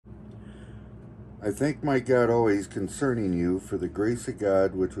I thank my God always concerning you for the grace of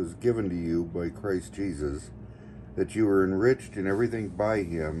God which was given to you by Christ Jesus, that you were enriched in everything by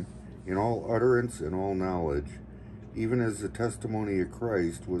him, in all utterance and all knowledge, even as the testimony of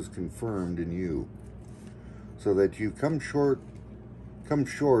Christ was confirmed in you, so that you come short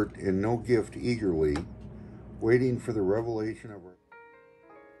in no gift eagerly, waiting for the revelation of our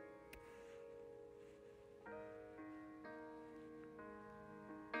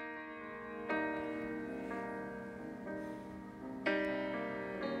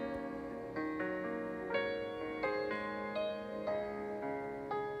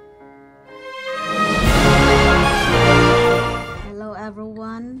Hello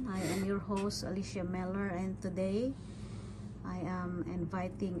everyone, I am your host Alicia Meller, and today I am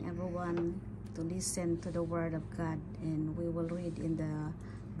inviting everyone to listen to the Word of God, and we will read in the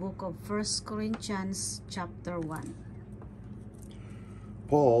book of 1 Corinthians chapter 1.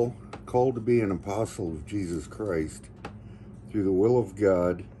 Paul, called to be an apostle of Jesus Christ, through the will of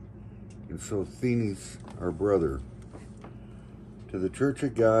God, and Sosthenes our brother, to the church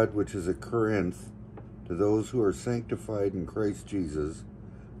of God which is at Corinth, to those who are sanctified in Christ Jesus,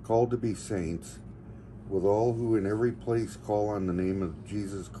 called to be saints, with all who in every place call on the name of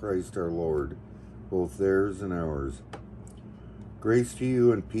Jesus Christ our Lord, both theirs and ours. Grace to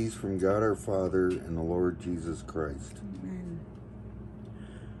you and peace from God our Father and the Lord Jesus Christ. Amen.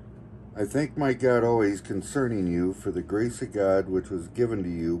 I thank my God always concerning you for the grace of God which was given to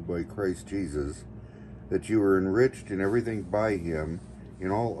you by Christ Jesus, that you were enriched in everything by him,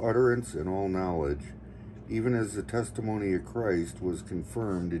 in all utterance and all knowledge, even as the testimony of Christ was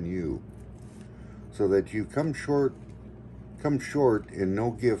confirmed in you, so that you come short in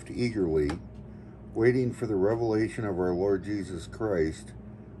no gift eagerly, waiting for the revelation of our Lord Jesus Christ,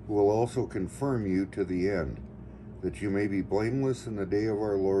 who will also confirm you to the end, that you may be blameless in the day of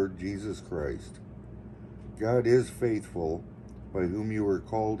our Lord Jesus Christ. God is faithful, by whom you were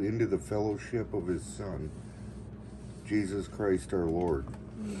called into the fellowship of his Son, Jesus Christ our Lord.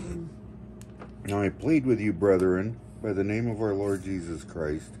 Amen. Now I plead with you, brethren, by the name of our Lord Jesus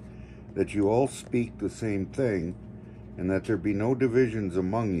Christ, that you all speak the same thing, and that there be no divisions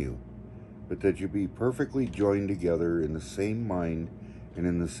among you, but that you be perfectly joined together in the same mind and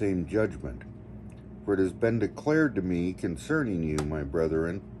in the same judgment. For it has been declared to me concerning you, my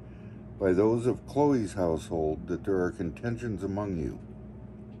brethren, by those of Chloe's household, that there are contentions among you.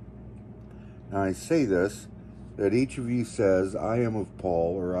 Now I say this, that each of you says, I am of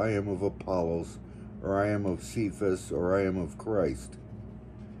Paul, or I am of Apollos, or I am of Cephas, or I am of Christ.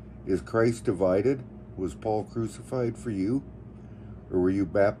 Is Christ divided? Was Paul crucified for you? Or were you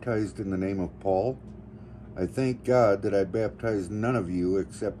baptized in the name of Paul? I thank God that I baptized none of you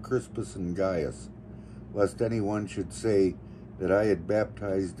except Crispus and Gaius, lest anyone should say that I had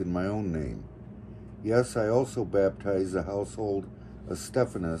baptized in my own name. Yes, I also baptized the household of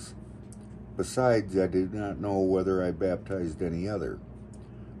Stephanas. Besides, I do not know whether I baptized any other.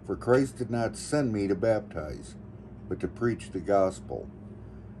 For Christ did not send me to baptize, but to preach the gospel,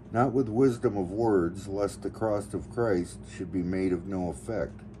 not with wisdom of words, lest the cross of Christ should be made of no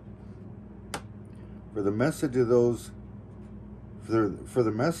effect. For the message of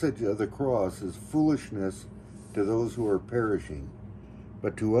the cross is foolishness to those who are perishing,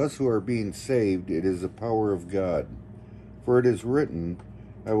 but to us who are being saved it is the power of God. For it is written,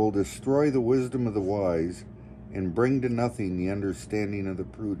 I will destroy the wisdom of the wise, and bring to nothing the understanding of the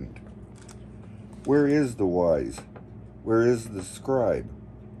prudent. Where is the wise? Where is the scribe?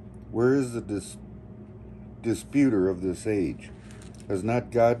 Where is the disputer of this age? Has not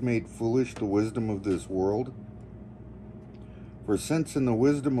God made foolish the wisdom of this world? For since in the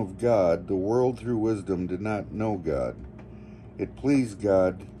wisdom of God, the world through wisdom did not know God, it pleased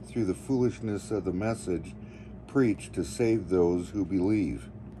God through the foolishness of the message preached to save those who believe.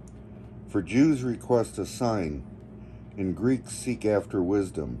 For Jews request a sign, and Greeks seek after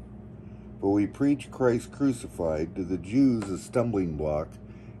wisdom. But we preach Christ crucified, to the Jews a stumbling block,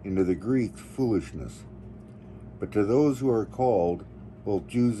 and to the Greeks foolishness. But to those who are called, both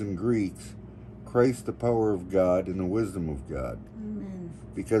Jews and Greeks, Christ the power of God and the wisdom of God. Amen.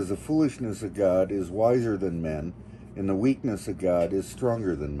 Because the foolishness of God is wiser than men, and the weakness of God is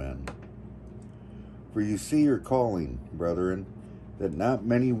stronger than men. For you see your calling, brethren, that not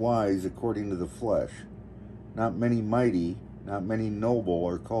many wise according to the flesh, not many mighty, not many noble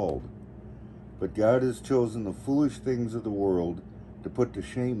are called. But God has chosen the foolish things of the world to put to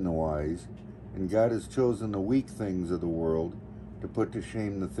shame the wise, and God has chosen the weak things of the world to put to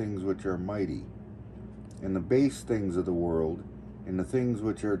shame the things which are mighty. And the base things of the world, and the things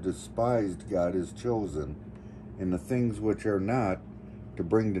which are despised God has chosen, and the things which are not, to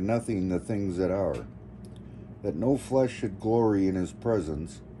bring to nothing the things that are, that no flesh should glory in his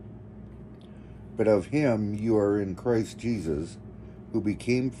presence, but of him you are in Christ Jesus, who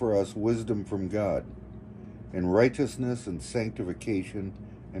became for us wisdom from God, and righteousness and sanctification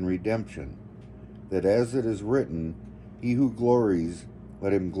and redemption, that as it is written, he who glories,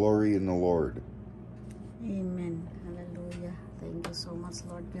 let him glory in the Lord. Amen. Hallelujah. Thank you so much,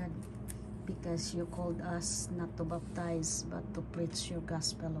 Lord God, because you called us not to baptize, but to preach your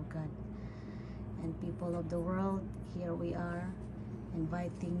gospel, oh God. And people of the world, here we are,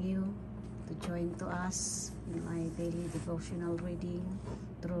 inviting you to join to us in my daily devotional reading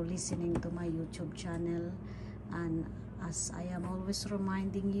through listening to my YouTube channel. And as I am always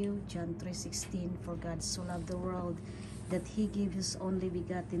reminding you, John 3:16, for God so loved the world that he gave his only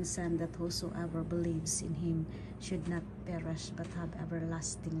begotten Son, that whosoever believes in him should not perish but have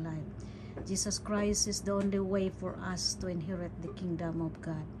everlasting life. Jesus Christ is the only way for us to inherit the kingdom of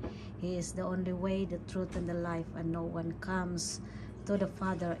God. He is the only way, the truth, and the life, and no one comes to the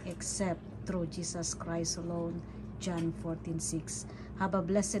Father except through Jesus Christ alone. John 14:6. Have a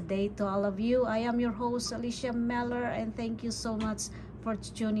blessed day to all of you. I am your host, Alicia Meller, and thank you so much for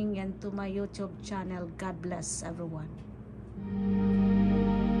tuning in to my YouTube channel. God bless everyone.